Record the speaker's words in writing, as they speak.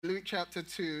Luke chapter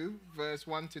 2, verse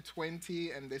 1 to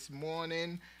 20, and this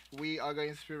morning we are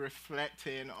going to be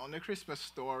reflecting on the Christmas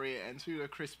story. And through the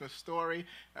Christmas story,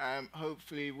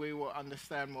 hopefully, we will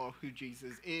understand more of who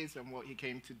Jesus is and what he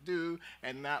came to do,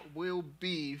 and that will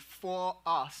be for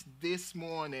us this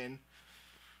morning.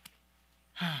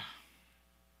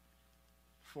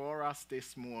 For us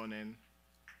this morning,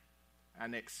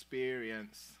 an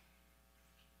experience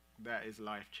that is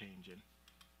life changing.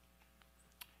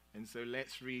 And so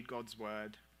let's read God's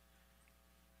word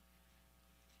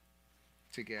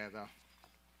together.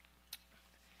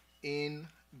 In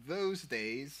those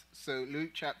days, so Luke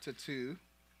chapter 2,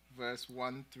 verse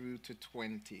 1 through to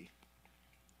 20.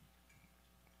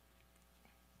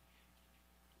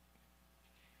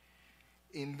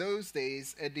 In those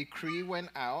days, a decree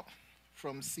went out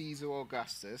from Caesar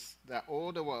Augustus that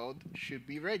all the world should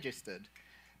be registered.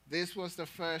 This was the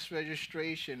first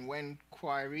registration when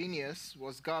Quirinius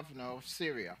was governor of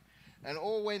Syria, and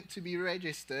all went to be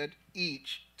registered,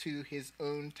 each to his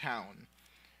own town.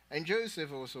 And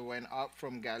Joseph also went up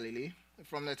from Galilee,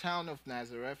 from the town of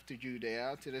Nazareth to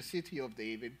Judea, to the city of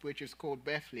David, which is called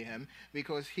Bethlehem,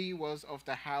 because he was of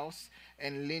the house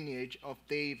and lineage of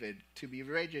David, to be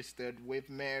registered with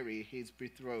Mary, his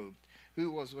betrothed,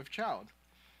 who was with child.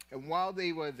 And while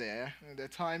they were there, the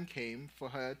time came for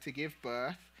her to give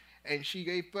birth, and she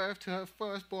gave birth to her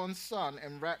firstborn son,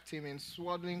 and wrapped him in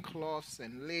swaddling cloths,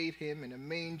 and laid him in a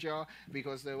manger,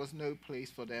 because there was no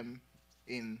place for them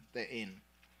in the inn.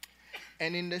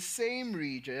 And in the same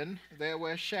region there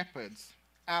were shepherds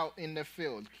out in the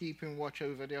field, keeping watch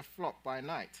over their flock by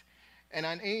night. And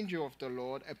an angel of the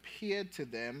Lord appeared to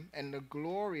them, and the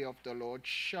glory of the Lord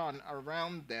shone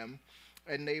around them,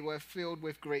 and they were filled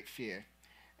with great fear.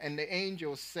 And the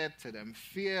angel said to them,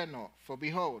 "Fear not, for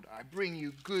behold, I bring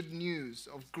you good news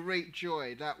of great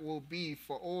joy that will be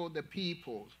for all the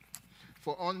people.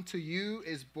 For unto you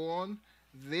is born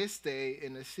this day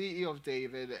in the city of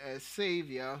David a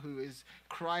Savior, who is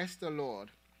Christ the Lord.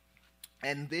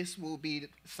 And this will be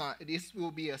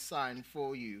a sign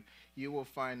for you. You will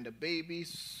find the baby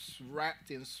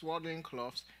wrapped in swaddling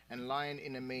cloths and lying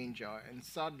in a manger." And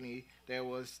suddenly there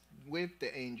was with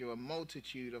the angel a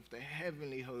multitude of the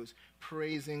heavenly host,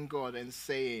 praising God and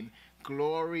saying,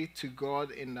 "Glory to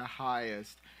God in the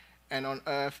highest, and on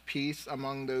earth peace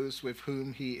among those with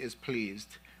whom he is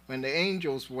pleased." When the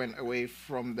angels went away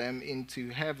from them into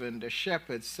heaven, the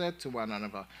shepherds said to one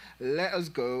another, "Let us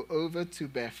go over to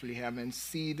Bethlehem and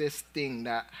see this thing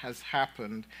that has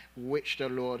happened, which the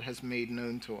Lord has made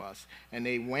known to us." And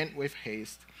they went with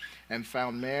haste and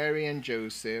found Mary and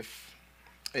Joseph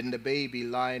and the baby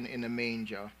lying in a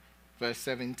manger. Verse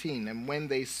 17, and when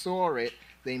they saw it,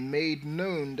 they made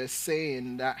known the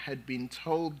saying that had been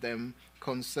told them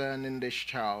concerning this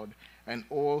child. And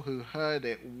all who heard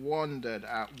it wondered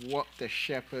at what the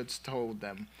shepherds told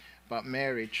them. But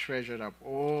Mary treasured up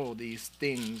all these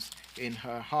things in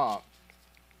her heart,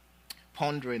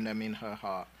 pondering them in her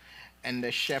heart. And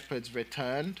the shepherds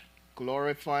returned,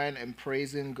 glorifying and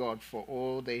praising God for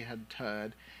all they had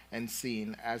heard and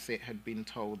seen as it had been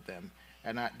told them.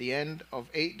 And at the end of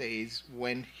 8 days,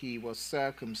 when he was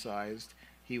circumcised,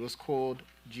 he was called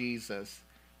Jesus,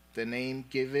 the name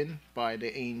given by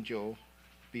the angel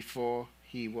before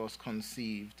he was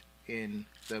conceived in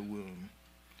the womb.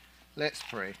 Let's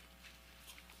pray.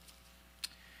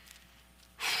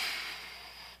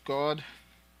 God,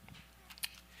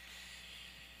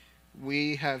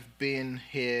 we have been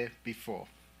here before.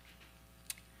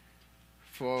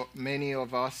 For many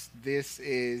of us, this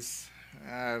is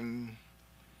I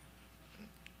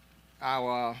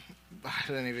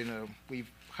don't even know,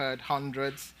 we've heard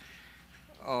hundreds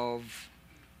of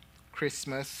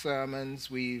Christmas sermons.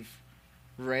 We've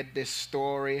read this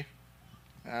story.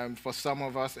 For some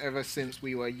of us, ever since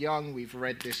we were young, we've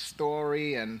read this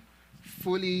story and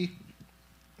fully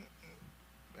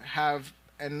have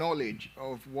a knowledge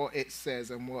of what it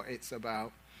says and what it's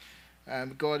about.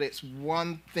 God, it's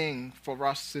one thing for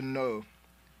us to know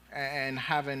and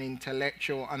have an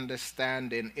intellectual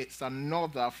understanding. It's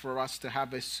another for us to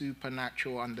have a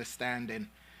supernatural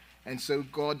understanding. And so,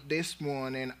 God, this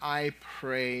morning, I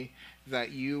pray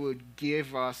that you would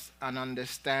give us an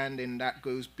understanding that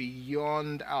goes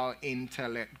beyond our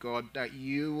intellect, God, that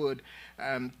you would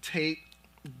take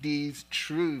these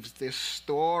truths, this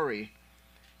story,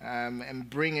 and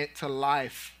bring it to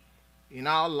life in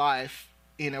our life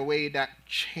in a way that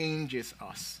changes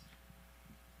us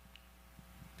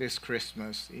this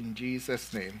Christmas. In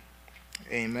Jesus' name,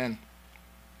 amen.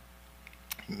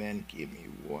 Amen. Give me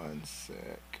one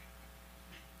sec.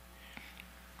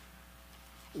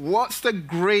 What's the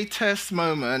greatest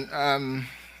moment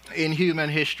in human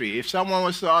history? If someone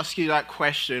was to ask you that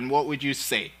question, what would you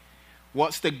say?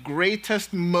 What's the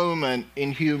greatest moment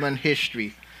in human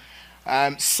history?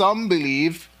 Some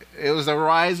believe it was the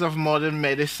rise of modern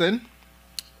medicine,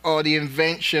 or the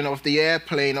invention of the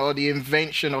airplane, or the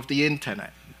invention of the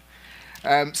internet.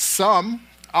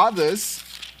 Others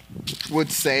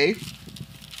would say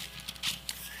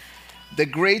the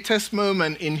greatest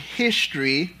moment in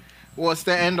history was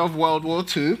the end of World War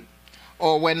II,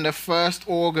 or when the first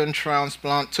organ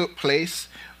transplant took place,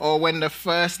 or when the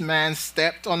first man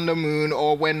stepped on the moon,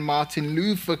 or when Martin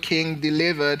Luther King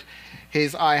delivered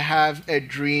his I Have a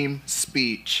Dream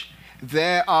speech.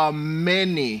 There are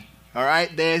many, all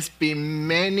right? There's been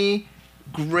many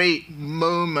great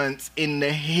moments in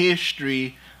the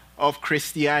history of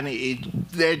Christianity.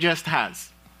 There just has.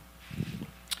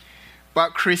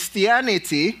 But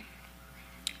Christianity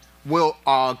will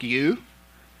argue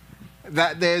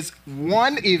that there's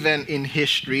one event in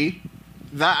history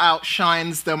that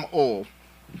outshines them all.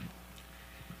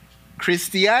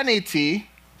 Christianity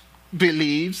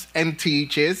believes and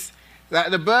teaches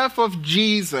that the birth of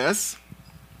Jesus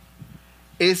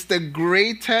is the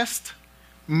greatest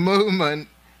moment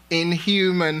in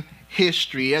human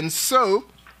history. And so,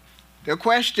 the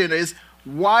question is,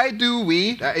 why do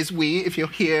we, that is we, if you're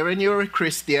here and you're a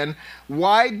Christian,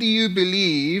 why do you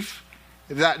believe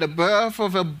that the birth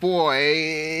of a boy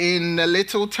in the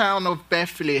little town of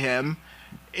Bethlehem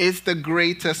is the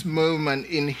greatest moment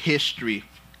in history?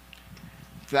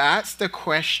 That's the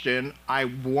question I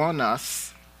want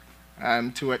us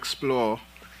to explore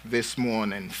this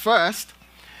morning. First,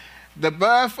 the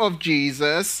birth of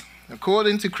Jesus,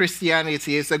 according to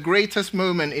Christianity, is the greatest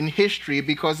moment in history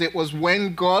because it was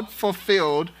when God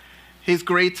fulfilled his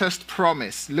greatest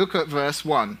promise. Look at verse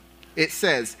 1. It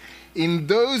says, "In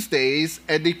those days,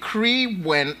 a decree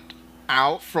went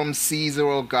out from Caesar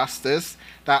Augustus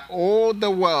that all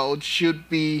the world should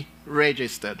be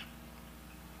registered."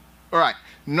 All right.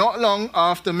 Not long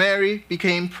after Mary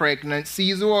became pregnant,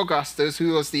 Caesar Augustus,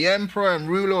 who was the emperor and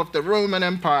ruler of the Roman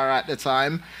Empire at the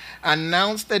time,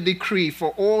 announced a decree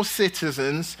for all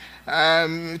citizens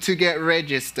to get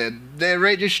registered. The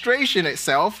registration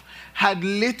itself had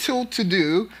little to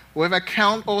do with a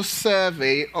count or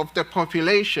survey of the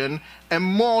population and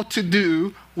more to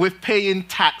do with paying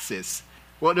taxes.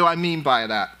 What do I mean by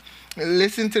that?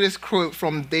 Listen to this quote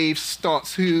from Dave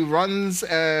Stotts, who runs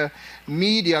a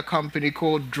media company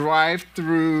called Drive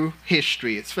Through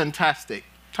History. It's fantastic.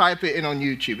 Type it in on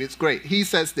YouTube. It's great. He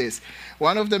says this: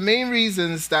 "One of the main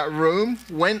reasons that Rome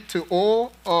went to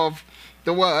all of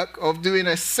the work of doing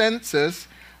a census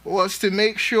was to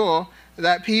make sure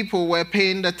that people were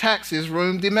paying the taxes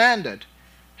Rome demanded.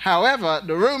 However,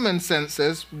 the Roman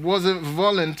census wasn't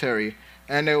voluntary,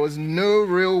 and there was no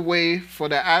real way for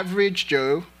the average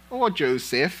Joe or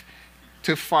Joseph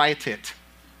to fight it.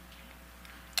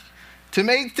 To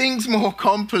make things more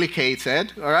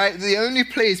complicated, all right, the only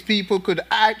place people could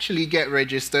actually get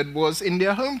registered was in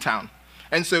their hometown.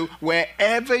 And so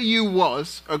wherever you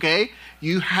was, okay,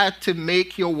 you had to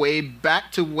make your way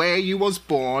back to where you was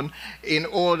born in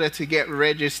order to get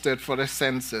registered for the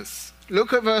census."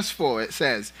 Look at verse 4. It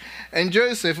says, "And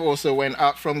Joseph also went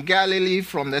up from Galilee,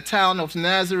 from the town of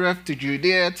Nazareth to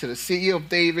Judea, to the city of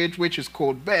David, which is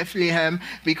called Bethlehem,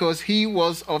 because he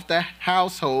was of the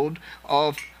household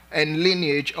of and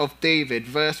lineage of David."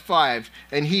 Verse 5,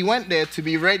 "And he went there to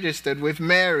be registered with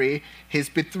Mary, his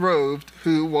betrothed,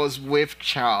 who was with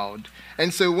child."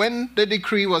 And so when the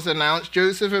decree was announced,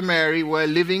 Joseph and Mary were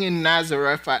living in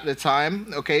Nazareth at the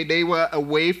time. Okay, they were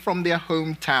away from their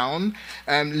hometown,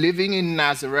 living in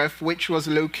Nazareth, which was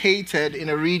located in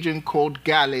a region called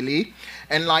Galilee.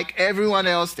 And like everyone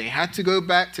else, they had to go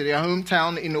back to their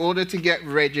hometown in order to get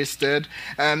registered.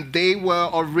 They were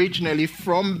originally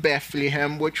from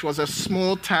Bethlehem, which was a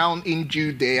small town in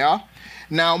Judea.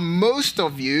 Now, most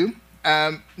of you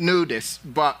know this,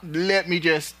 but let me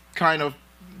just kind of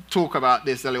talk about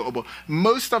this a little bit.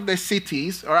 Most of the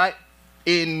cities, all right,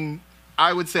 in,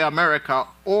 I would say, America,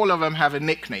 all of them have a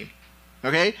nickname,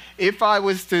 okay? If I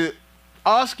was to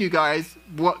ask you guys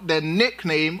what the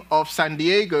nickname of San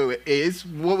Diego is,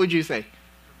 what would you say?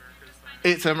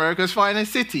 It's America's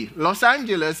finest city. Los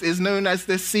Angeles is known as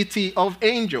the city of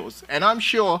angels. And I'm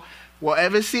sure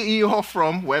whatever city you're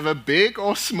from, whether big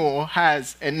or small,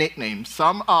 has a nickname.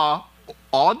 Some are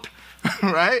odd,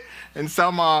 right? And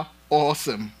some are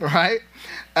awesome, right?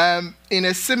 In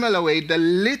a similar way, the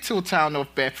little town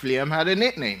of Bethlehem had a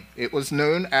nickname. It was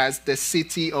known as the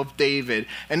City of David.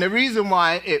 And the reason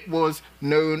why it was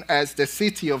known as the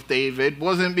City of David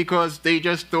wasn't because they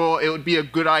just thought it would be a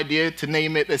good idea to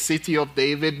name it the City of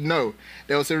David. No,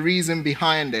 there was a reason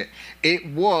behind it. It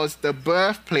was the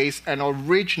birthplace and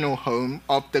original home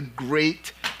of the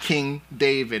great King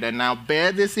David. And now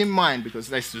bear this in mind, because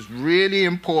this is really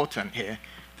important here.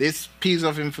 This piece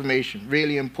of information,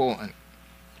 really important.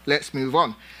 Let's move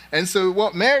on. And so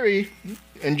what Mary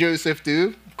and Joseph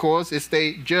do, of course, is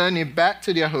they journey back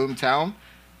to their hometown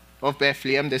of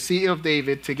Bethlehem, the City of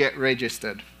David, to get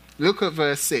registered. Look at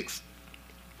verse 6.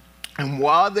 And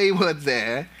while they were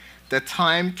there, the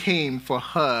time came for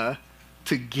her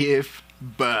to give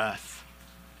birth.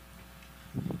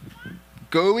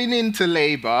 Going into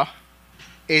labor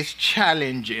is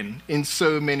challenging in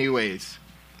so many ways.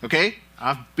 Okay?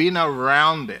 I've been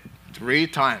around it 3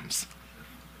 times.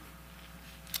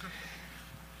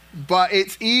 But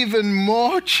it's even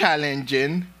more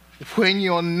challenging when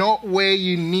you're not where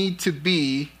you need to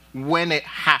be when it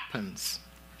happens.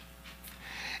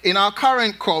 In our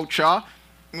current culture,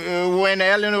 when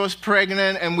Eleanor was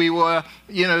pregnant and we were,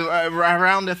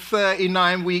 around the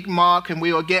 39-week mark and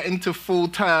we were getting to full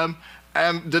term,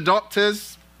 the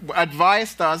doctors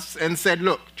advised us and said,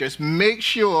 look, just make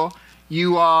sure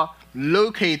you are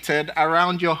located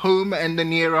around your home and the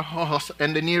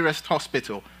nearest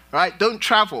hospital. Right? Don't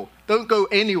travel. Don't go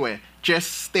anywhere.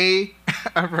 Just stay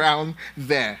around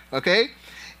there, okay?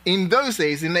 In those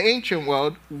days, in the ancient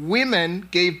world, women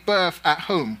gave birth at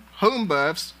home. Home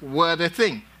births were the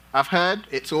thing. I've heard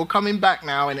it's all coming back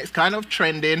now, and it's kind of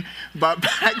trending, but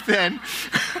back then,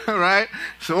 right,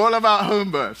 it's all about home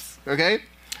births, okay?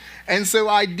 And so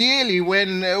ideally,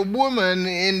 when a woman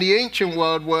in the ancient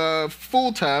world were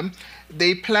full-term,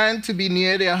 they planned to be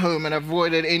near their home and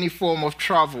avoided any form of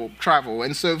travel.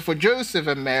 And so for Joseph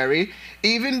and Mary,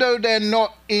 even though they're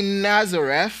not in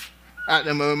Nazareth at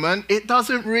the moment, it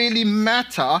doesn't really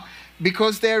matter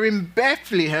because they're in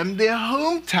Bethlehem, their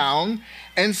hometown,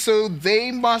 and so they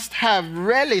must have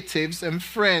relatives and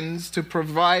friends to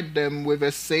provide them with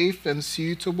a safe and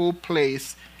suitable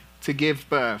place to give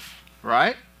birth,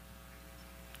 right?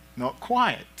 Not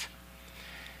quite.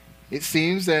 It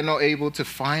seems they're not able to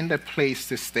find a place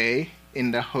to stay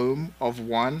in the home of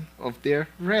one of their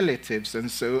relatives.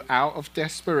 And so out of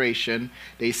desperation,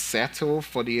 they settle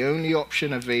for the only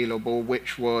option available,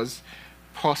 which was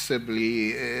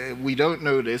possibly, we don't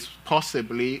know this,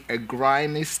 possibly a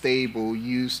grimy stable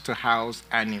used to house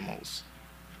animals.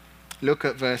 Look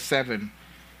at verse 7.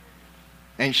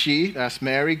 And she, that's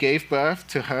Mary, gave birth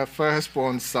to her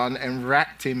firstborn son and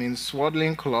wrapped him in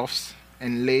swaddling cloths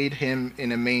and laid him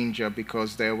in a manger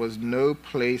because there was no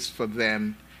place for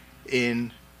them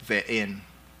in the inn.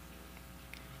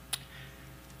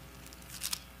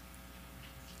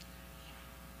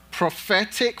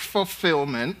 Prophetic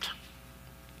fulfillment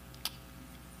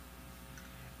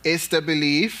is the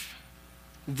belief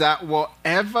that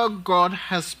whatever God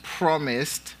has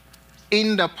promised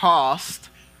in the past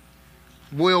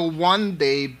will one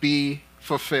day be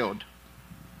fulfilled.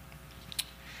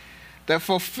 The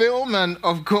fulfillment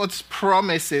of God's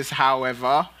promises,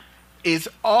 however, is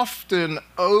often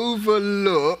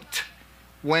overlooked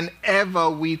whenever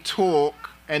we talk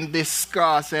and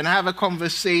discuss and have a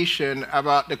conversation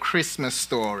about the Christmas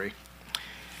story.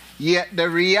 Yet the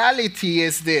reality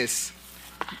is this: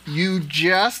 you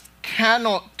just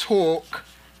cannot talk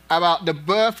about the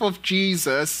birth of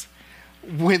Jesus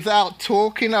without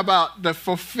talking about the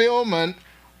fulfillment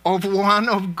of one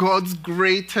of God's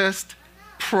greatest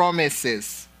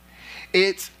promises.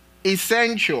 It's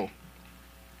essential.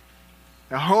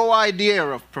 The whole idea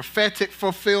of prophetic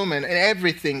fulfillment and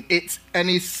everything, it's an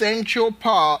essential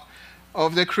part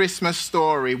of the Christmas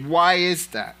story. Why is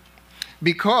that?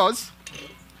 Because,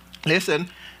 listen,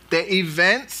 the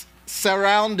events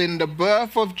surrounding the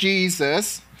birth of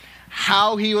Jesus,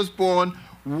 how he was born,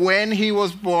 when he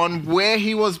was born, where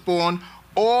he was born,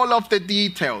 all of the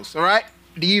details, all right?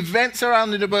 The events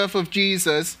surrounding the birth of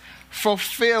Jesus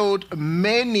fulfilled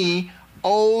many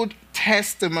Old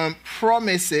Testament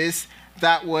promises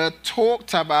that were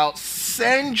talked about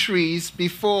centuries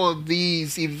before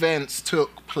these events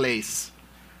took place.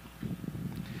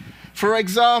 For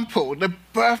example, the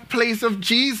birthplace of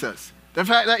Jesus, the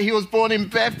fact that he was born in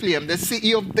Bethlehem, the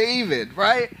city of David,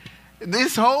 right?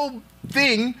 This whole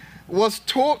thing was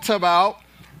talked about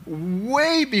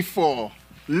way before,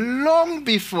 long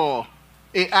before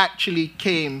it actually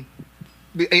became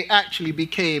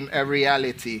a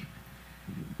reality.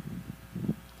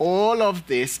 all of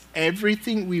this,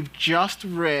 everything we've just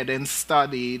read and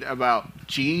studied about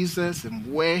Jesus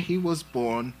and where he was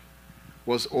born,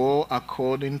 was all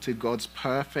according to God's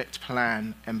perfect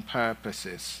plan and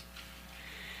purposes.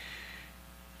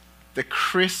 The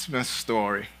Christmas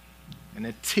story, a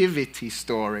nativity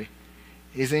story,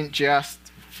 isn't just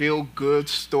a feel-good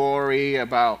story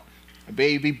about a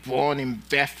baby born in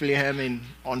Bethlehem in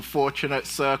unfortunate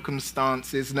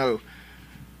circumstances. No.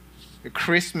 The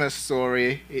Christmas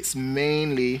story, it's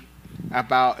mainly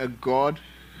about a God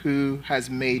who has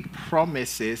made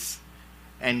promises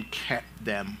and kept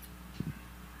them.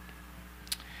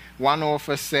 One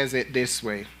author says it this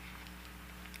way.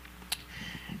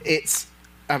 It's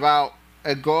about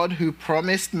a God who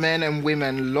promised men and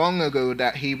women long ago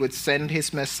that he would send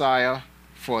his Messiah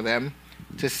for them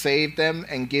to save them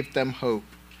and give them hope.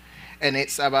 And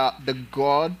it's about that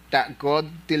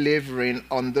God delivering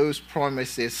on those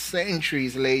promises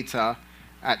centuries later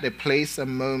at the place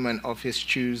and moment of his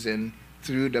choosing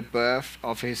through the birth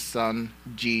of his son,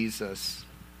 Jesus.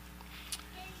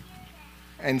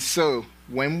 And so,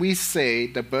 when we say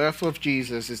the birth of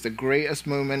Jesus is the greatest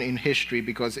moment in history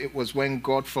because it was when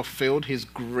God fulfilled his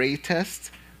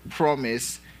greatest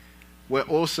promise, we're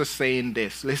also saying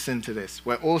this. Listen to this.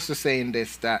 We're also saying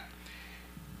this, that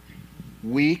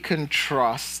we can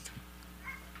trust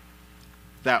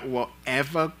that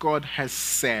whatever God has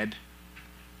said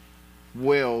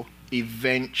will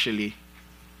eventually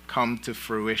come to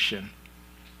fruition.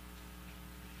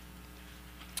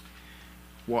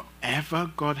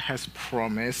 Whatever God has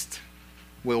promised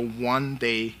will one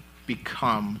day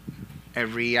become a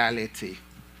reality.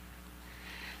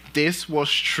 This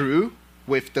was true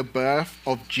with the birth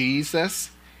of Jesus,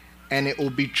 and it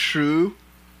will be true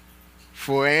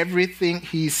for everything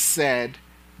he said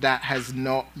that has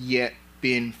not yet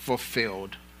been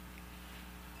fulfilled.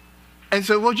 And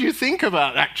so what do you think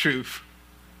about that truth?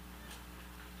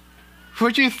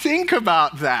 What do you think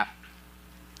about that?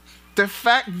 The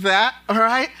fact that, all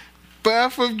right,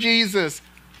 birth of Jesus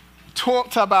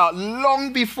talked about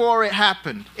long before it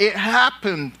happened. It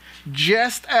happened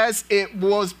just as it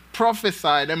was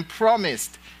prophesied and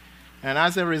promised. And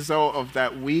as a result of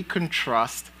that, we can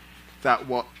trust that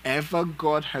whatever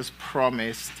God has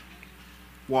promised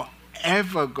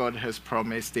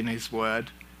in his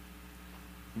word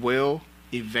will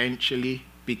eventually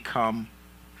become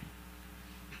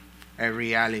a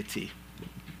reality.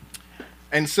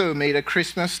 And so may the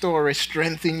Christmas story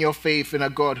strengthen your faith in a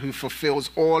God who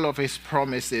fulfills all of his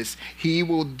promises. He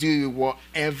will do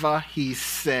whatever he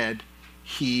said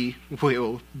he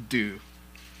will do.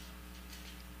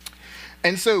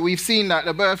 And so we've seen that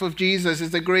the birth of Jesus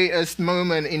is the greatest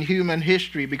moment in human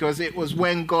history because it was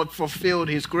when God fulfilled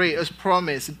his greatest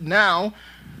promise. Now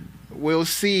we'll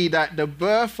see that the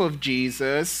birth of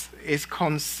Jesus is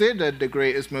considered the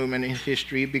greatest moment in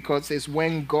history because it's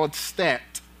when God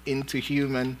stepped into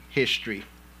human history.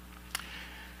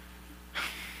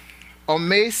 On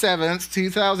May 7th,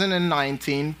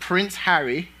 2019, Prince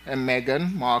Harry and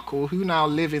Meghan Markle, who now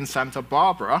live in Santa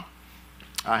Barbara,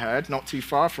 I heard, not too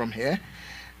far from here,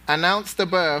 announced the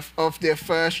birth of their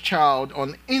first child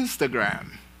on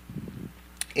Instagram.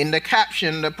 In the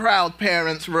caption, the proud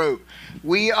parents wrote,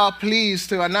 "We are pleased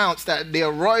to announce that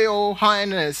their Royal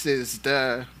Highnesses,"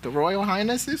 the Royal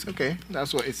Highnesses? Okay,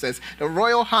 that's what it says. The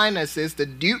Royal Highnesses, the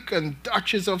Duke and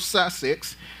Duchess of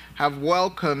Sussex, have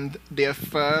welcomed their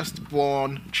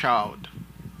firstborn child.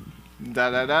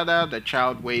 The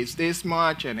child weighs this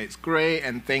much and it's great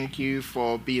and thank you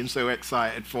for being so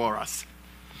excited for us.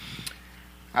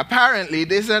 Apparently,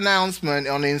 this announcement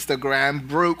on Instagram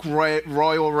broke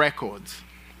royal records.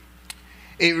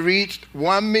 It reached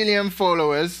 1 million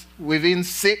followers within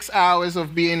 6 hours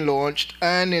of being launched,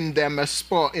 earning them a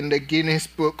spot in the Guinness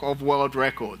Book of World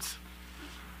Records.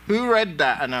 Who read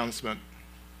that announcement?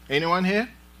 Anyone here?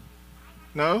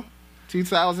 No?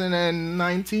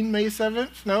 2019, May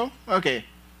 7th? No? Okay.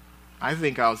 I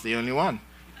think I was the only one.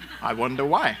 I wonder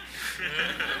why.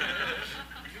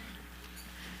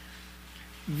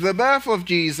 The birth of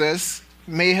Jesus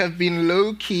may have been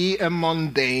low-key and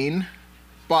mundane,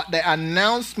 but the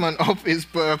announcement of his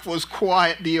birth was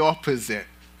quite the opposite.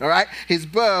 All right? His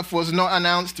birth was not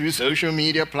announced through social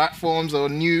media platforms or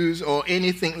news or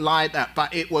anything like that,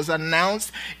 but it was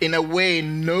announced in a way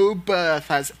no birth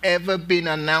has ever been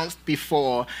announced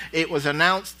before. It was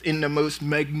announced in the most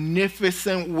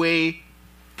magnificent way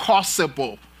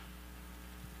possible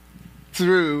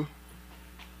through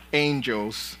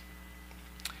angels.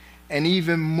 And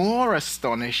even more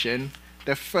astonishing,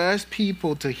 the first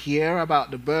people to hear about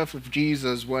the birth of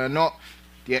Jesus were not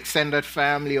the extended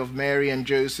family of Mary and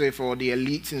Joseph, or the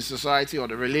elites in society, or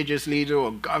the religious leader,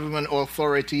 or government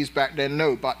authorities back then.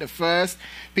 No, but the first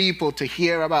people to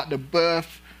hear about the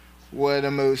birth were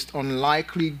the most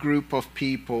unlikely group of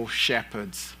people,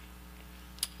 shepherds.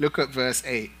 Look at verse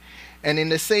 8. And in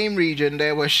the same region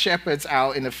there were shepherds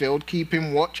out in the field,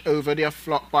 keeping watch over their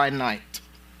flock by night.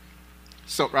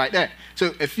 Stop right there.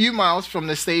 So a few miles from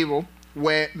the stable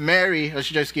where Mary has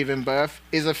just given birth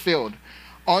is a field.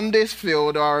 On this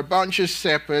field are a bunch of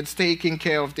shepherds taking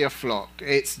care of their flock.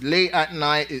 It's late at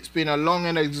night. It's been a long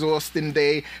and exhausting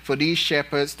day for these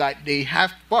shepherds that they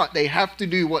have to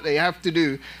do what they have to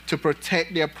do to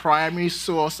protect their primary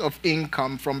source of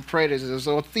income from predators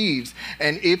or thieves.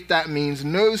 And if that means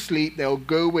no sleep, they'll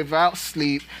go without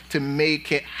sleep to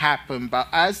make it happen. But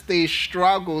as they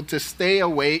struggle to stay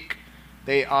awake,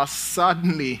 they are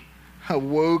suddenly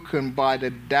awoken by the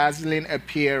dazzling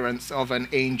appearance of an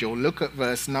angel. Look at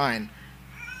verse 9.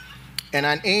 And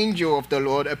an angel of the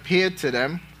Lord appeared to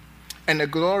them, and the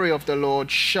glory of the Lord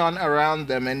shone around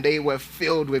them, and they were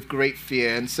filled with great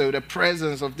fear. And so the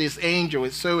presence of this angel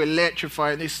is so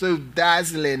electrifying, it's so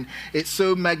dazzling, it's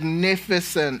so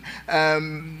magnificent.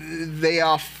 They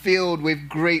are filled with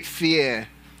great fear.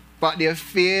 But their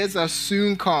fears are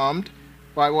soon calmed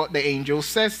by what the angel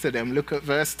says to them. Look at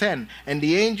verse 10. And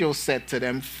the angel said to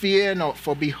them, fear not,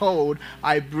 for behold,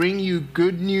 I bring you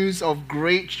good news of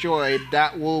great joy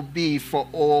that will be for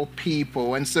all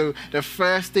people. And so the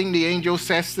first thing the angel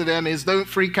says to them is, don't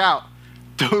freak out.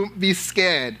 Don't be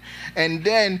scared. And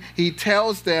then he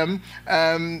tells them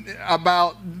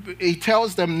not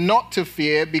to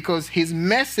fear, because his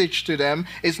message to them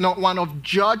is not one of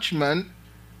judgment,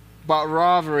 but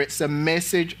rather it's a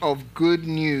message of good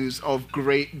news of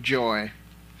great joy.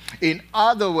 In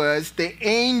other words, the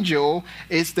angel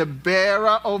is the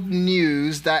bearer of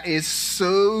news that is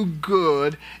so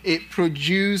good, it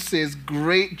produces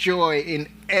great joy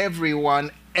in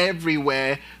everyone,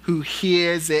 everywhere, who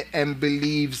hears it and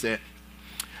believes it.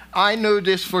 I know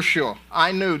this for sure.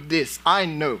 I know this. I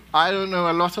don't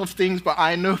know a lot of things, but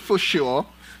I know for sure,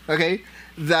 okay,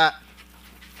 that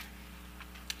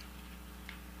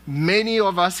many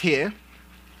of us here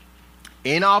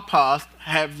in our past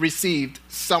have received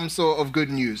some sort of good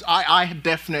news. I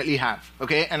definitely have,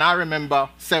 okay? And I remember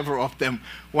several of them.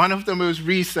 One of the most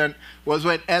recent was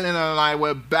when Eleanor and I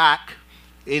were back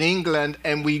in England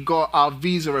and we got our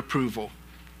visa approval.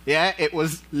 Yeah, it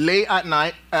was late at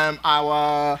night.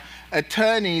 Our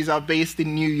attorneys are based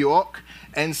in New York,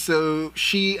 and so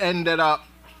she ended up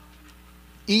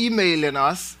emailing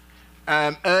us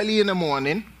early in the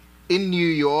morning in New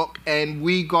York, and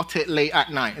we got it late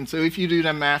at night. And so if you do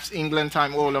the maths, England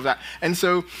time, all of that. And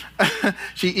so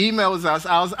she emails us.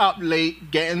 I was up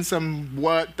late getting some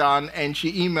work done, and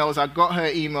she emails. I got her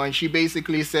email, and she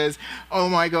basically says, oh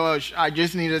my gosh, I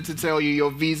just needed to tell you your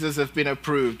visas have been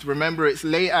approved. Remember, it's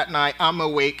late at night. I'm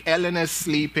awake. Eleanor's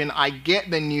sleeping. I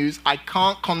get the news. I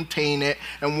can't contain it.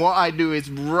 And what I do is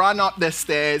run up the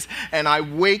stairs, and I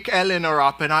wake Eleanor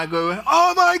up, and I go,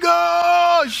 oh my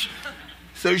gosh!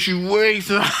 So she wakes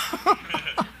up.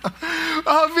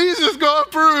 Our visa's got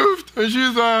approved. And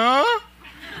she's like, huh?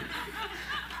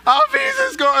 Our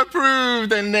visa's got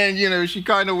approved. And then, she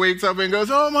kind of wakes up and goes,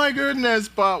 oh my goodness,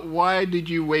 but why did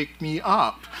you wake me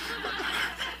up?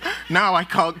 Now I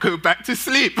can't go back to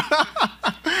sleep.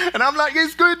 And I'm like,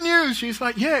 it's good news. She's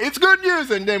like, yeah, it's good news.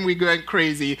 And then we went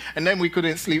crazy. And then we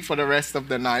couldn't sleep for the rest of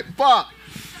the night. But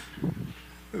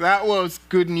that was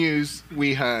good news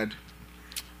we heard.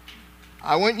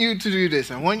 I want you to do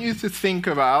this. I want you to think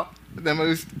about the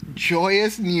most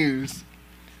joyous news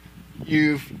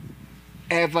you've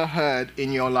ever heard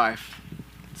in your life.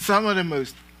 Some of the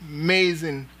most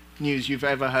amazing news you've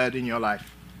ever heard in your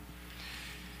life.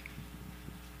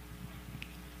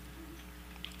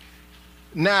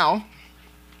 Now,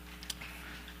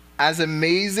 as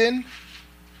amazing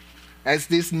as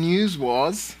this news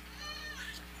was,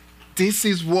 this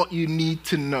is what you need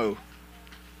to know.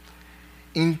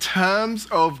 In terms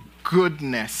of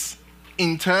goodness,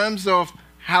 in terms of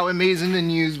how amazing the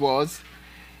news was,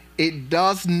 it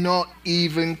does not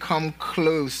even come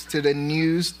close to the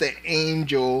news the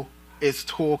angel is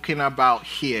talking about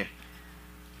here.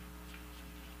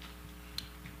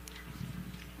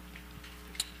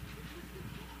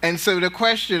 And so the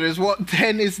question is, what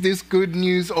then is this good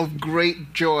news of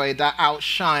great joy that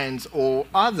outshines all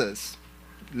others?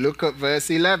 Look at verse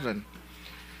 11.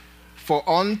 For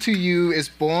unto you is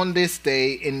born this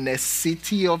day in the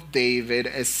city of David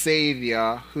a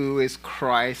Savior, who is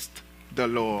Christ the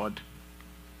Lord.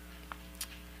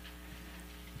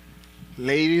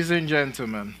 Ladies and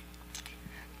gentlemen,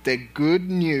 the good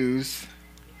news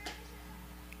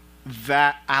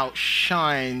that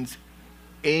outshines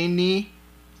any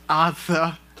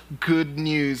other good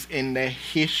news in the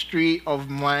history of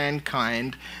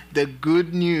mankind, the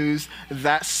good news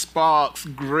that sparks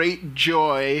great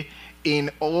joy in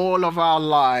all of our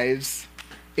lives,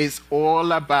 is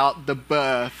all about the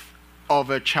birth of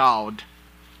a child.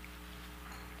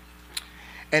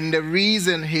 And the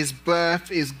reason his birth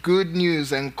is good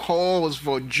news and calls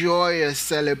for joyous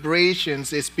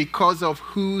celebrations is because of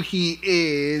who he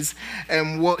is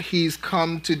and what he's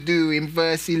come to do. In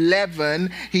verse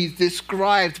 11, he's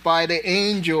described by the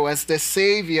angel as the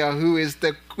Savior, who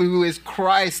is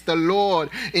Christ the Lord.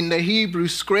 In the Hebrew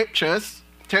scriptures,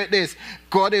 check this,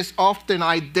 God is often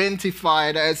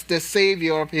identified as the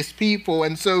Savior of his people.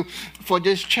 And so for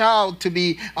this child to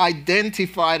be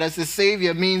identified as the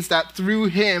Savior means that through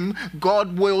him,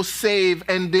 God will save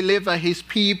and deliver his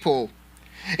people.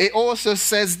 It also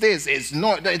says this,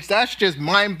 that's just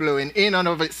mind-blowing in and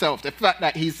of itself, the fact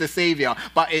that he's the Savior.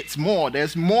 But it's more,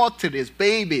 there's more to this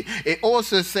baby. It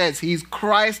also says he's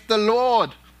Christ the Lord.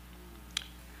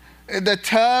 The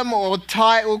term or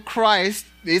title Christ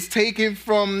is taken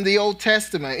from the Old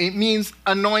Testament. It means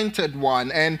anointed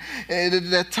one. And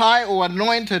the title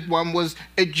anointed one was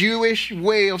a Jewish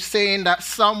way of saying that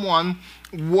someone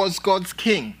was God's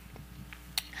king.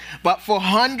 But for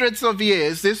hundreds of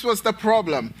years, this was the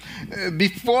problem.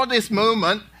 Before this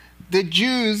moment, the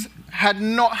Jews had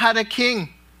not had a king.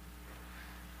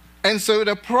 And so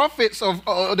the prophets of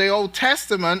the Old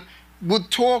Testament would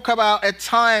talk about a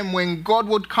time when God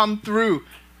would come through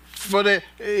for the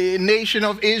nation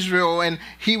of Israel, and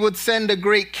he would send a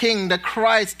great king, the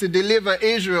Christ, to deliver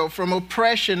Israel from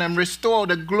oppression and restore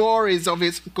the glories of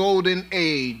its golden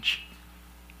age.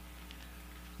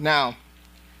 Now,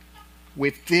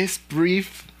 with this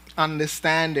brief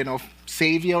understanding of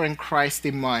Savior and Christ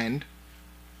in mind,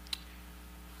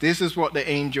 this is what the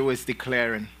angel is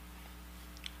declaring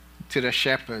to the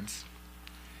shepherds.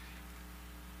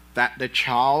 That the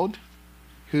child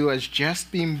who has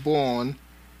just been born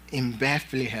in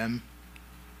Bethlehem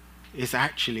is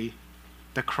actually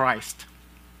the Christ.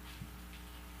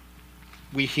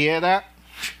 We hear that.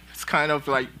 It's kind of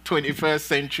like 21st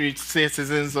century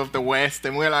citizens of the West,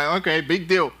 and we're like, okay, big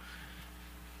deal.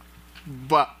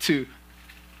 But to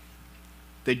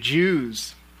the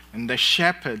Jews and the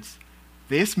shepherds,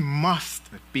 this must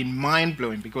have been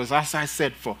mind-blowing, because as I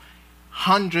said, for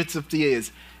hundreds of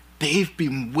years, they've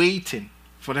been waiting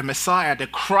for the Messiah, the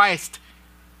Christ,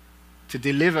 to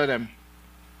deliver them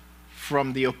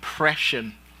from the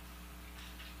oppression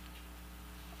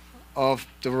of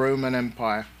the Roman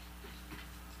Empire.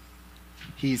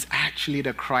 He's actually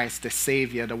the Christ, the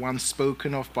Savior, the one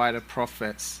spoken of by the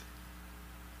prophets.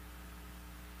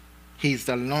 He's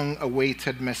the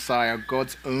long-awaited Messiah,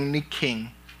 God's only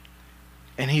king.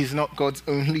 And he's not God's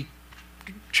only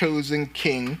chosen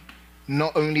king,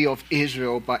 not only of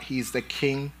Israel, but he's the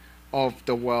king of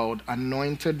the world,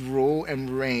 anointed, rule and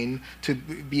reign, to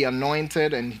be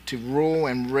anointed and to rule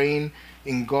and reign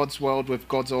in God's world with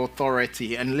God's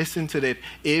authority. And listen to this,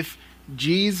 if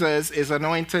Jesus is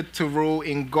anointed to rule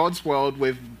in God's world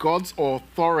with God's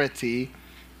authority,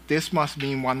 this must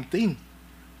mean one thing.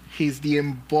 He's the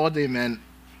embodiment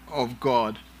of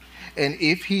God. And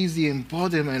if he's the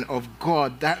embodiment of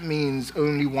God, that means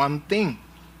only one thing.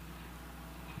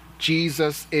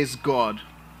 Jesus is God.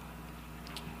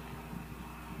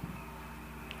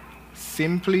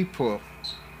 Simply put,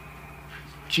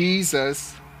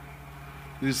 Jesus,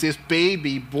 who's this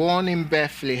baby born in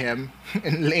Bethlehem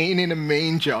and laying in a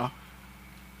manger,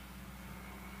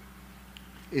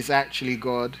 is actually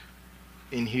God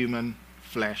in human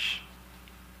flesh.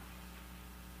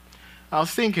 I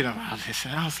was thinking about this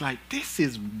and I was like, this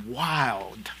is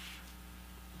wild.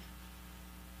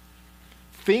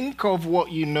 Think of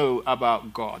what you know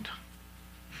about God.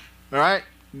 All right?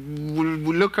 We'll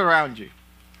look around you.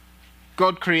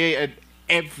 God created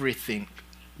everything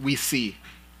we see.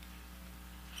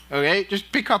 Okay?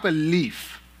 Just pick up a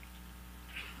leaf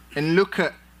and look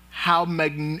at how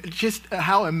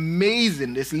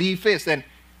amazing this leaf is. And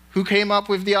who came up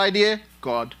with the idea?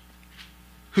 God.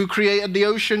 Who created the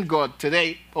ocean? God.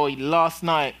 Today, or last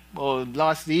night, or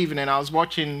last evening, I was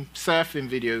watching surfing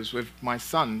videos with my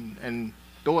son and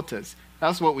daughters.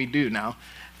 That's what we do now.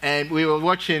 And we were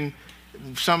watching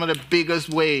some of the biggest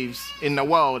waves in the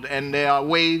world, and there are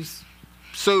waves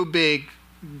so big,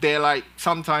 they're like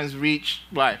sometimes reach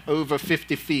over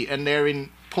 50 feet, and they're in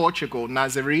Portugal,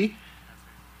 Nazaré.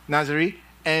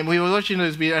 And we were watching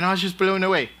those videos, and I was just blown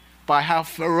away by how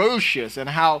ferocious and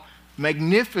how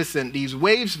magnificent these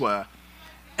waves were.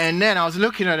 And then I was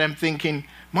looking at them thinking,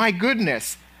 my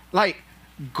goodness, like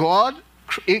God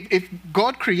if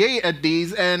God created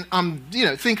these, and I'm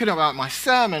thinking about my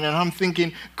sermon, and I'm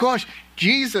thinking, gosh,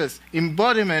 Jesus,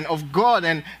 embodiment of God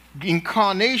and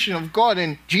incarnation of God,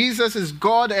 and Jesus is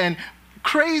God, and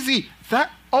crazy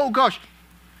that, oh gosh,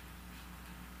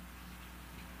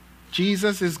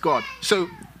 Jesus is God. So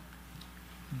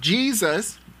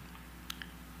Jesus,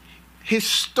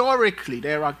 historically,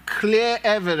 there are clear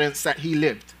evidence that he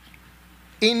lived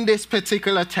in this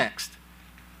particular text.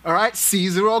 All right,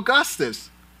 Caesar Augustus.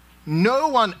 No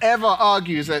one ever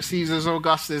argues that Caesar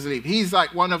Augustus lived. He's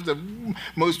like one of the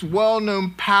most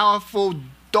well-known, powerful,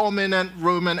 dominant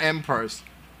Roman emperors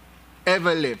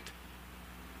ever lived.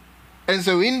 And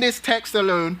so in this text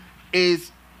alone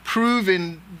is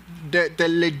proving the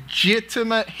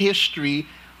legitimate history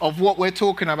of what we're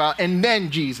talking about. And then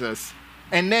Jesus.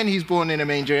 And then he's born in a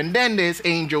manger. And then there's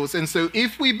angels. And so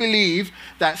if we believe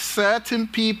that certain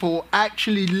people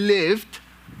actually lived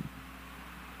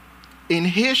in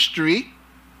history,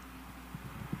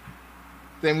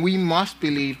 then we must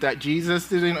believe that Jesus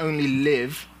didn't only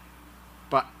live,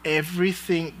 but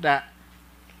everything that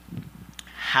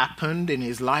happened in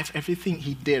his life, everything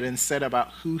he did and said about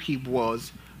who he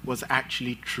was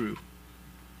actually true.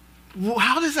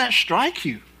 How does that strike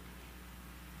you?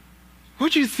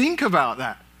 What do you think about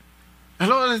that? A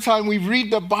lot of the time we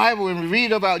read the Bible and we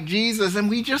read about Jesus and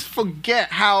we just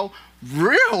forget how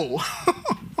real.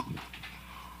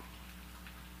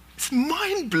 It's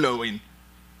mind-blowing.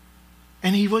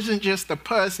 And he wasn't just a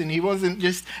person. He wasn't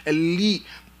just elite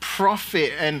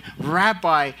prophet and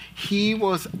rabbi. He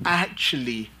was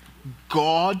actually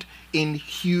God in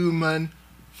human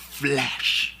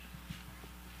flesh.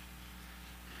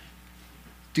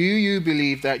 Do you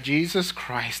believe that Jesus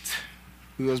Christ,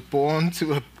 who was born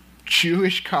to a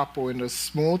Jewish couple in the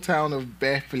small town of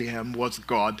Bethlehem, was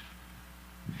God?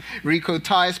 Rico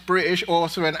Tice, British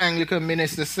author and Anglican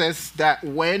minister, says that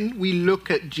when we look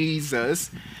at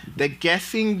Jesus, the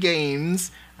guessing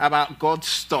games about God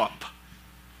stop.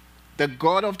 The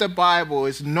God of the Bible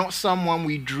is not someone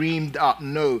we dreamed up.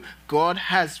 No, God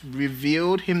has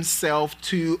revealed himself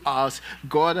to us.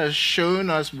 God has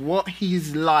shown us what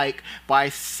he's like by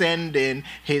sending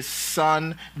his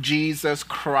son, Jesus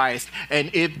Christ.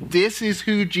 And if this is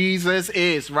who Jesus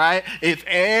is, right? If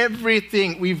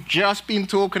everything we've just been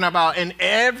talking about and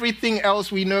everything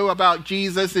else we know about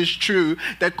Jesus is true,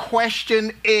 the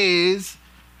question is,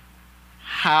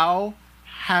 how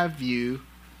have you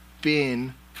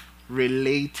been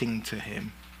relating to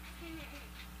him?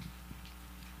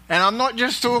 And I'm not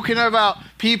just talking about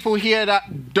people here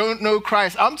that don't know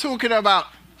Christ. I'm talking about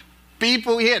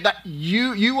people here that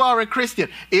you are a Christian.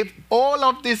 If all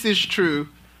of this is true,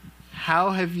 how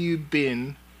have you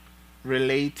been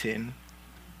relating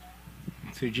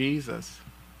to Jesus?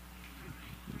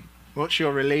 What's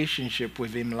your relationship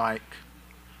with him like?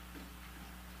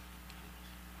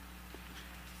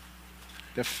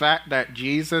 The fact that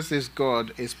Jesus is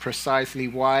God is precisely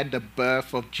why the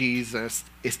birth of Jesus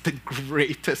is the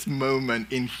greatest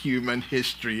moment in human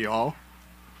history, y'all.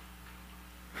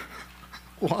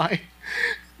 Why?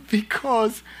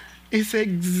 Because it's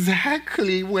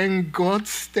exactly when God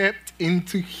stepped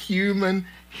into human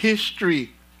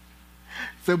history.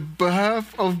 The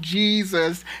birth of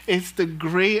Jesus is the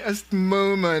greatest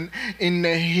moment in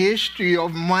the history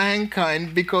of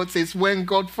mankind because it's when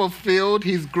God fulfilled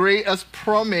his greatest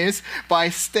promise by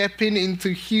stepping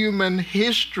into human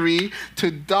history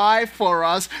to die for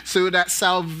us so that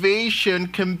salvation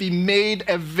can be made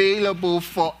available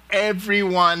for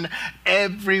everyone,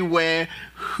 everywhere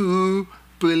who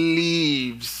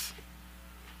believes.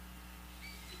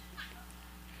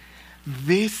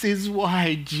 This is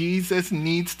why Jesus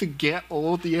needs to get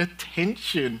all the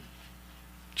attention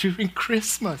during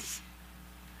Christmas.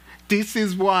 This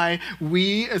is why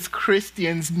we as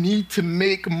Christians need to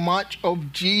make much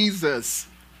of Jesus.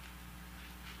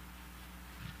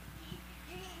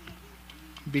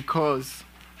 Because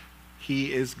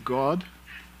he is God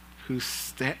who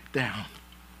stepped down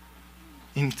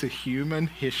into human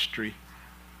history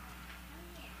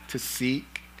to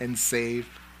seek and save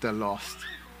the lost.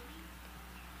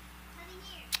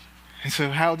 And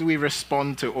so how do we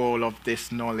respond to all of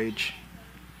this knowledge?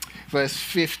 Verse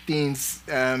 15,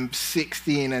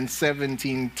 16, and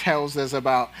 17 tells us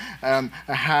about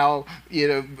how,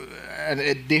 an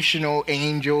additional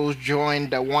angels joined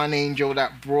the one angel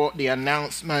that brought the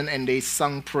announcement and they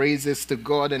sung praises to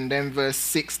God. And then verse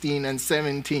 16 and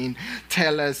 17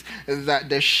 tell us that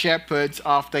the shepherds,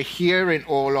 after hearing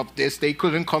all of this, they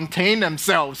couldn't contain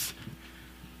themselves.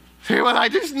 They were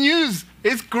like, this news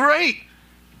is great.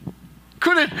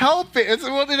 Couldn't help it. And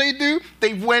so what did?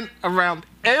 They went around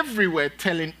everywhere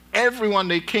telling everyone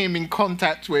they came in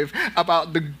contact with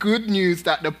about the good news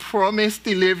that the promised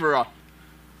deliverer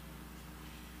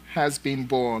has been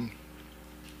born.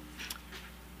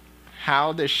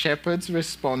 How the shepherds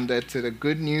responded to the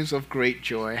good news of great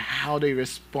joy, how they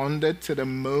responded to the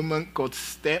moment God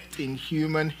stepped in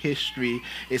human history,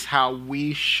 is how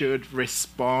we should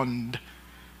respond.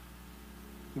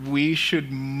 We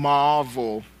should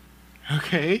marvel,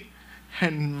 okay,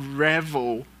 and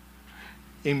revel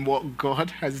in what God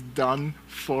has done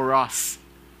for us,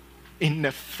 in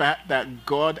the fact that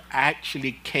God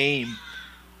actually came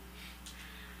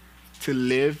to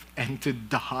live and to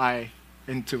die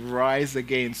and to rise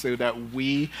again so that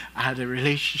we, our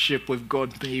relationship with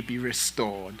God, may be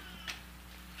restored.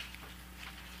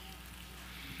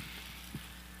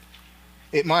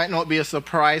 It might not be a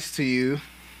surprise to you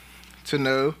to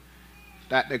know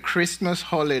that the Christmas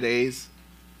holidays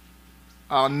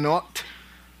are not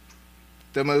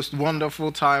the most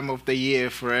wonderful time of the year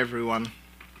for everyone.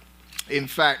 In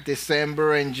fact,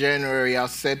 December and January are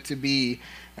said to be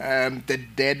the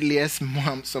deadliest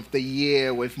months of the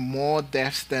year, with more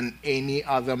deaths than any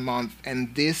other month.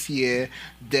 And this year,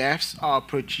 deaths are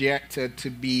projected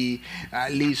to be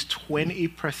at least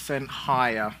 20%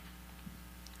 higher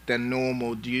than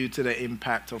normal due to the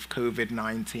impact of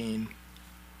COVID-19.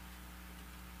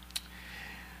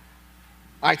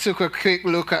 I took a quick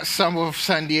look at some of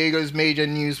San Diego's major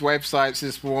news websites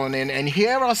this morning, and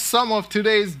here are some of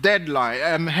today's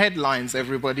headlines,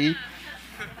 everybody.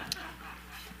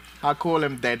 I call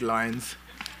them deadlines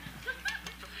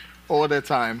all the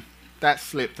time. That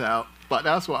slipped out, but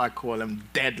that's what I call them,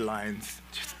 deadlines.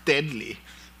 Just deadly.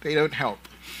 They don't help.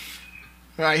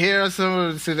 All right, here are some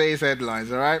of today's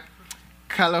headlines, all right?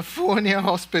 California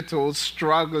hospitals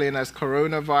struggling as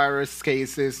coronavirus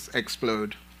cases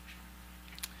explode.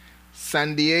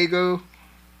 San Diego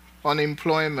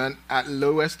unemployment at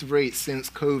lowest rate since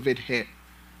COVID hit.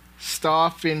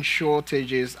 Staffing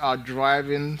shortages are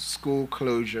driving school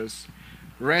closures.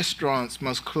 Restaurants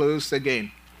must close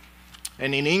again.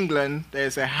 And in England,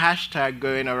 there's a hashtag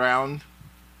going around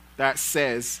that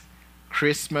says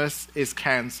Christmas is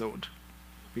cancelled,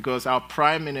 because our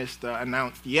Prime Minister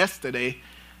announced yesterday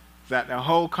that the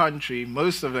whole country,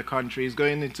 most of the country, is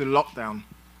going into lockdown.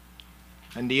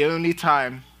 And the only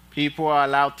time people are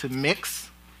allowed to mix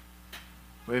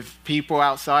with people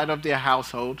outside of their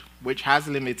household, which has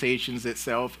limitations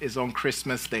itself, is on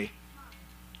Christmas Day.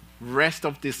 Rest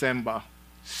of December,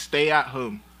 stay at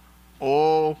home.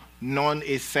 All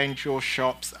non-essential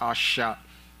shops are shut.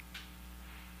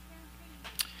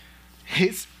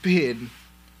 It's been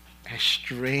a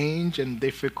strange and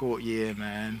difficult year,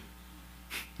 man.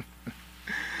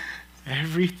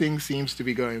 Everything seems to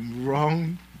be going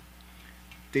wrong.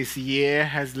 This year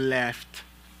has left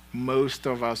most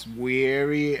of us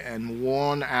weary and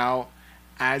worn out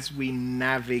as we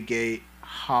navigate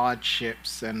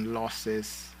hardships and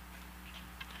losses.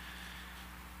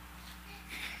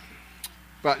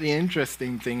 But the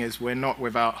interesting thing is we're not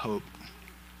without hope.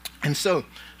 And so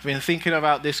I've been thinking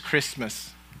about this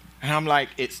Christmas, and I'm like,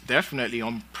 it's definitely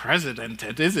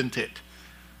unprecedented, isn't it?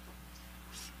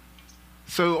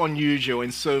 So unusual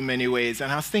in so many ways.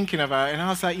 And I was thinking about it, and I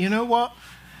was like, you know what?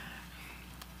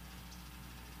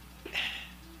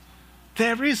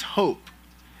 There is hope.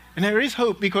 And there is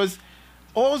hope because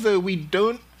although we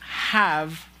don't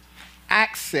have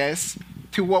access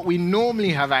to what we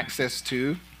normally have access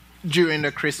to during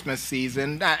the Christmas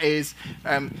season, that is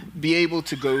be able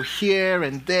to go here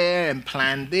and there and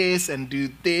plan this and do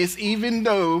this, even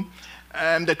though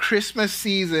the Christmas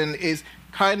season is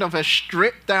kind of a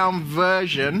stripped down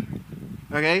version,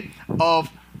 okay, of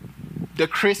the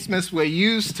Christmas we're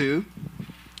used to,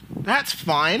 that's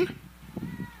fine.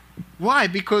 Why?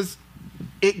 Because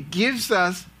it gives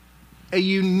us a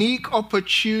unique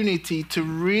opportunity to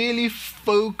really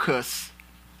focus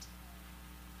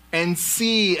and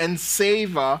see and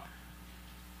savor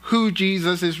who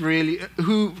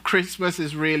Christmas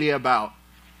is really about.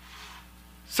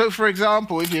 So, for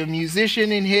example, if you're a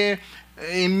musician in here,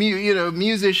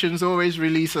 musicians always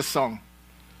release a song.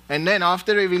 And then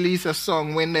after they release a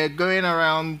song, when they're going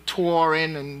around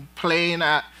touring and playing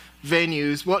at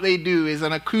venues, what they do is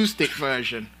an acoustic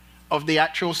version of the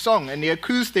actual song. And the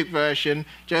acoustic version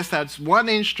just has one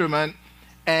instrument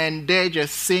and they're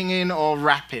just singing or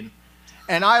rapping.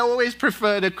 And I always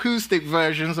prefer the acoustic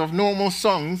versions of normal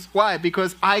songs. Why?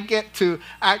 Because I get to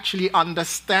actually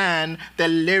understand the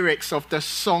lyrics of the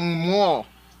song more.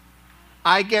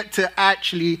 I get to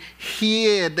actually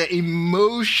hear the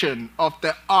emotion of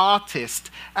the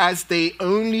artist as they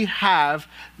only have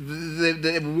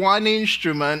the one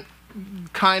instrument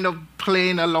kind of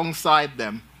playing alongside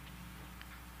them.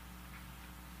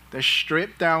 The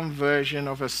stripped down version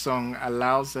of a song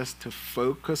allows us to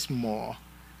focus more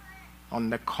on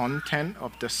the content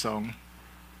of the song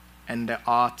and the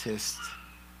artists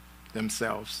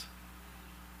themselves.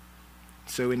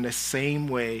 So in the same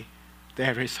way,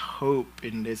 there is hope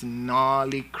in this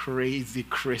gnarly, crazy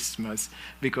Christmas,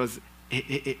 because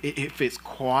if it's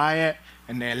quiet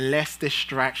and there are less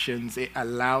distractions, it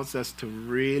allows us to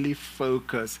really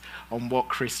focus on what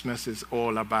Christmas is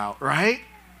all about, right?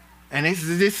 And it's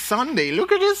this Sunday.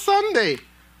 Look at this Sunday.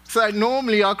 So like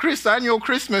normally our annual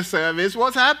Christmas service,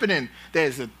 what's happening?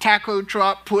 There's a taco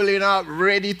truck pulling up,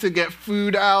 ready to get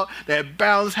food out. There are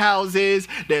bounce houses.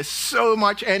 There's so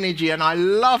much energy, and I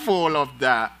love all of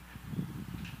that.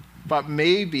 But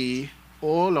maybe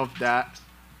all of that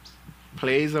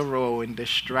plays a role in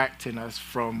distracting us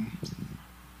from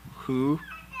who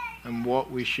and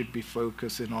what we should be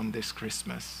focusing on this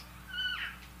Christmas.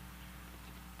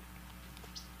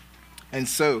 And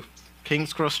so,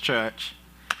 King's Cross Church,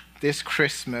 this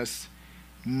Christmas,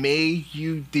 may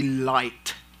you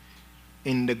delight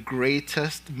in the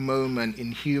greatest moment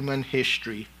in human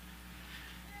history.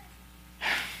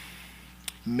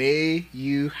 May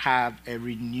you have a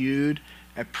renewed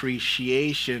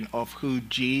appreciation of who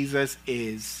Jesus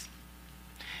is.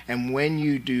 And when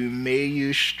you do, may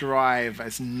you strive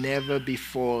as never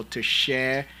before to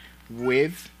share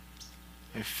with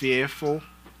a fearful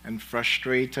and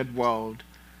frustrated world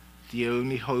the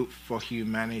only hope for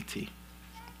humanity,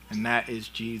 and that is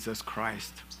Jesus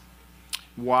Christ.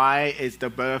 Why is the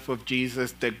birth of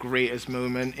Jesus the greatest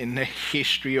moment in the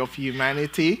history of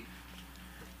humanity?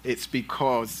 It's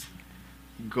because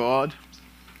God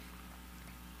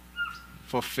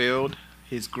fulfilled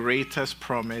his greatest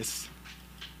promise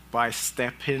by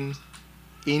stepping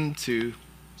into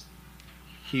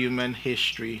human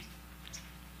history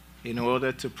in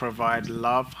order to provide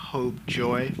love, hope,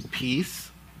 joy,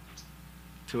 peace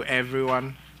to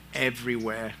everyone,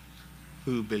 everywhere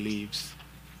who believes.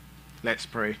 Let's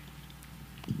pray.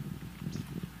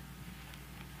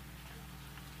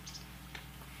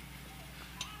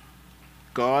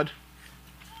 God,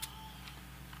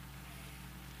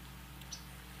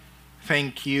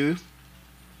 thank you.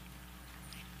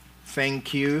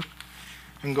 Thank you.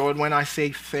 And God, when I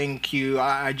say thank you,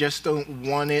 I just don't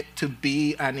want it to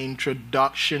be an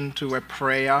introduction to a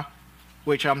prayer,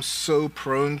 which I'm so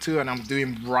prone to and I'm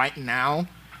doing right now.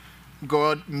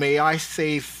 God, may I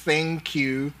say thank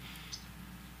you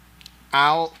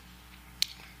out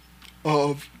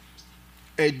of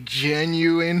a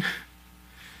genuine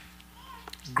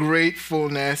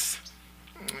gratefulness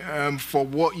for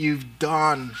what you've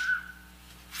done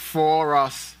for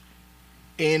us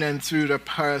in and through the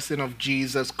person of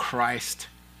Jesus Christ.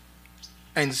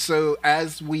 And so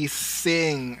as we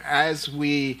sing, as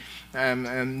we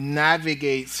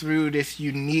navigate through this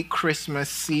unique Christmas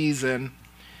season,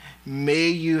 may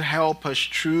you help us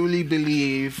truly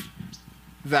believe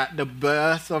that the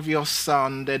birth of your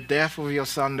Son, the death of your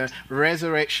Son, the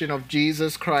resurrection of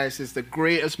Jesus Christ is the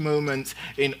greatest moment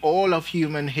in all of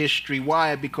human history.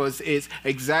 Why? Because it's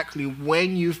exactly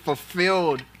when you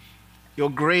fulfilled your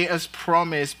greatest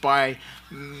promise by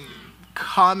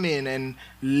coming and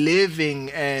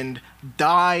living and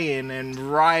dying and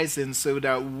rising so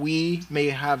that we may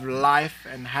have life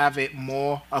and have it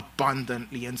more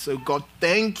abundantly. And so, God,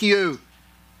 thank you.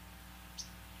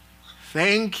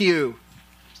 Thank you.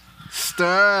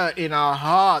 Stir in our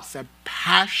hearts a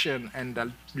passion and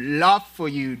a love for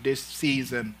you this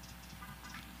season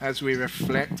as we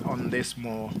reflect on this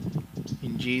more.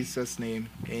 In Jesus' name,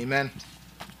 amen.